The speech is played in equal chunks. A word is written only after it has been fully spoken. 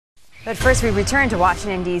But first, we return to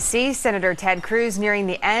Washington, D.C. Senator Ted Cruz nearing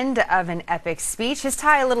the end of an epic speech. His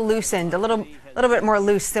tie a little loosened, a little bit more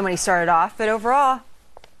loose than when he started off, but overall,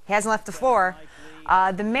 he hasn't left the floor.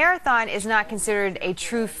 The marathon is not considered a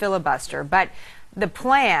true filibuster, but the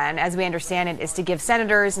plan, as we understand it, is to give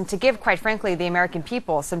senators and to give, quite frankly, the American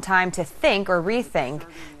people some time to think or rethink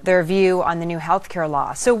their view on the new health care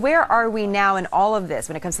law. So where are we now in all of this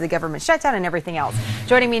when it comes to the government shutdown and everything else?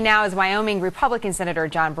 Joining me now is Wyoming Republican Senator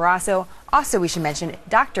John Barrasso. Also, we should mention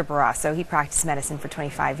Dr. Barrasso. He practiced medicine for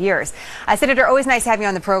 25 years. Senator, always nice to have you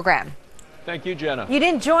on the program. Thank you, Jenna. You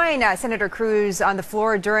didn't join Senator Cruz on the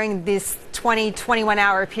floor during this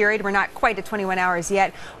 21-hour period. We're not quite at 21 hours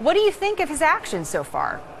yet. What do you think of his actions so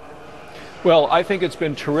far? Well, I think it's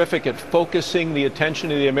been terrific at focusing the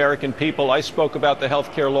attention of the American people. I spoke about the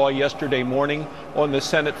health care law yesterday morning on the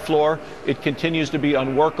Senate floor. It continues to be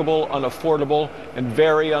unworkable, unaffordable, and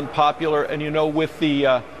very unpopular. And, you know, with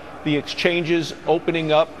the exchanges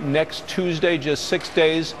opening up next Tuesday, just 6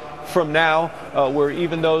 days from now, where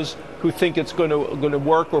even those who think it's going to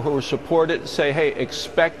work or who support it say, hey,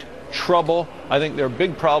 expect trouble. I think there are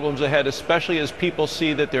big problems ahead, especially as people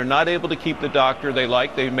see that they're not able to keep the doctor they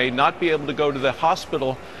like. They may not be able to go to the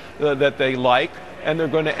hospital that they like, and they're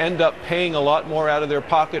going to end up paying a lot more out of their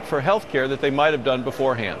pocket for health care that they might have done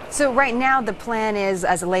beforehand. So right now the plan is,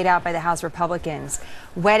 as laid out by the House Republicans,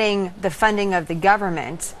 wedding the funding of the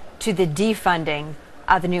government to the defunding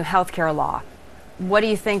of the new health care law. What do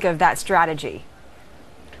you think of that strategy?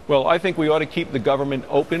 Well, I think we ought to keep the government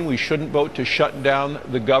open. We shouldn't vote to shut down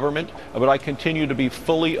the government, but I continue to be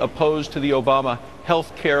fully opposed to the Obama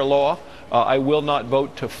health care law. I will not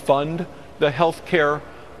vote to fund the health care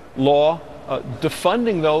law.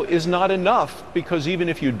 Defunding, though, is not enough, because even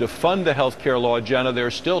if you defund the health care law, Jenna, there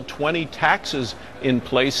are still 20 taxes in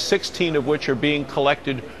place, 16 of which are being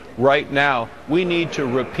collected right now. We need to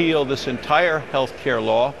repeal this entire health care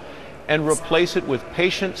law and replace it with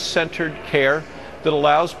patient-centered care that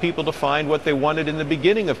allows people to find what they wanted in the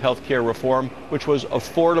beginning of health care reform, which was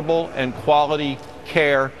affordable and quality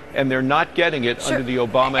care, and they're not getting it under the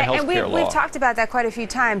Obama health care law. We've talked about that quite a few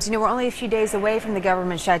times. You know, we're only a few days away from the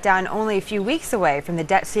government shutdown, only a few weeks away from the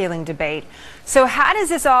debt ceiling debate. So how does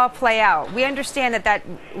this all play out? We understand that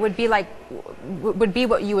would be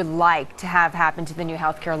what you would like to have happen to the new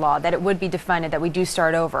health care law, that it would be defunded, that we do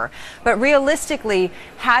start over. But realistically,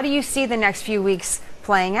 how do you see the next few weeks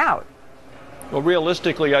playing out? Well,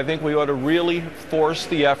 realistically, I think we ought to really force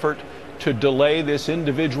the effort to delay this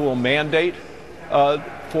individual mandate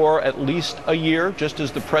for at least a year, just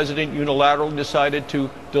as the president unilaterally decided to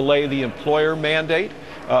delay the employer mandate.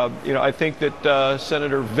 I think that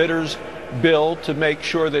Senator Vitter's bill to make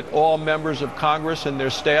sure that all members of Congress and their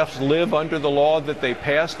staffs live under the law that they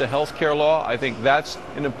passed, the health care law, I think that's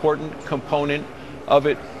an important component of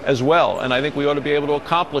it as well, and I think we ought to be able to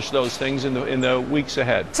accomplish those things in the weeks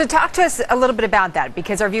ahead. So talk to us a little bit about that,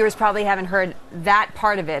 because our viewers probably haven't heard that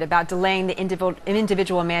part of it, about delaying the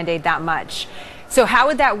individual mandate that much. So how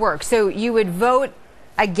would that work? So you would vote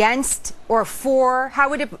against or for? How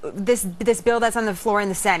would this bill that's on the floor in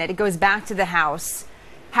the Senate, it goes back to the House?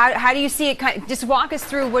 How do you see it? Just walk us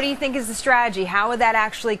through, what do you think is the strategy? How would that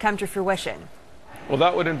actually come to fruition? Well,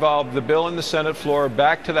 that would involve the bill in the Senate floor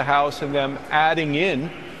back to the House and them adding in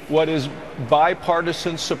what is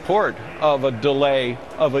bipartisan support of a delay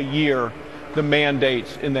of a year, the mandate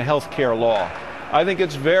in the health care law. I think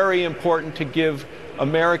it's very important to give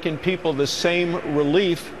American people the same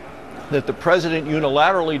relief that the president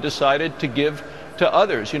unilaterally decided to give to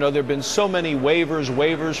others. You know, there have been so many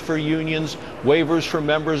waivers for unions, waivers for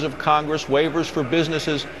members of Congress, waivers for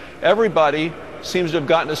businesses. Everybody seems to have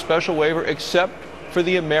gotten a special waiver except for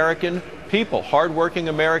the American people, hardworking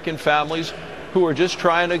American families who are just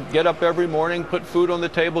trying to get up every morning, put food on the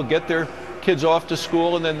table, get their kids off to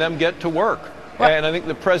school, and then them get to work. And I think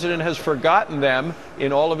the president has forgotten them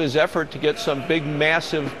in all of his effort to get some big,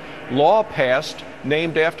 massive law passed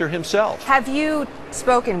named after himself. Have you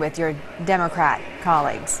spoken with your Democrat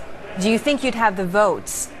colleagues? Do you think you'd have the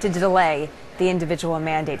votes to delay the individual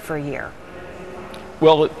mandate for a year?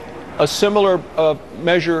 Well, a similar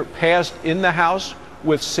measure passed in the House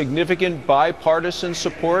with significant bipartisan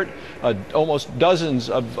support. Almost dozens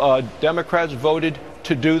of Democrats voted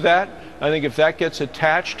to do that. I think if that gets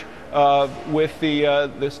attached with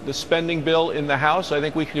the spending bill in the House, I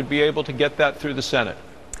think we could be able to get that through the Senate.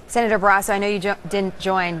 Senator Barrasso, I know you didn't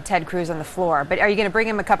join Ted Cruz on the floor, but are you going to bring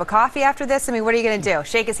him a cup of coffee after this? I mean, what are you going to do?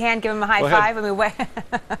 Shake his hand, give him a high five? I mean, what?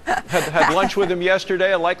 had lunch with him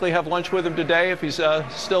yesterday. I'll likely have lunch with him today if he's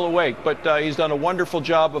still awake. But he's done a wonderful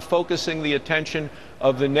job of focusing the attention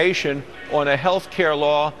of the nation on a health care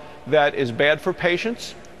law that is bad for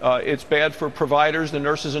patients, It's bad for providers, the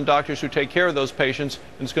nurses and doctors who take care of those patients,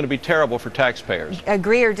 and it's going to be terrible for taxpayers.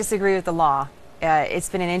 Agree or disagree with the law? It's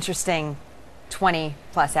been an interesting 20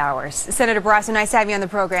 plus hours. Senator Barrasso, nice to have you on the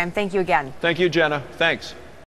program. Thank you again. Thank you, Jenna. Thanks.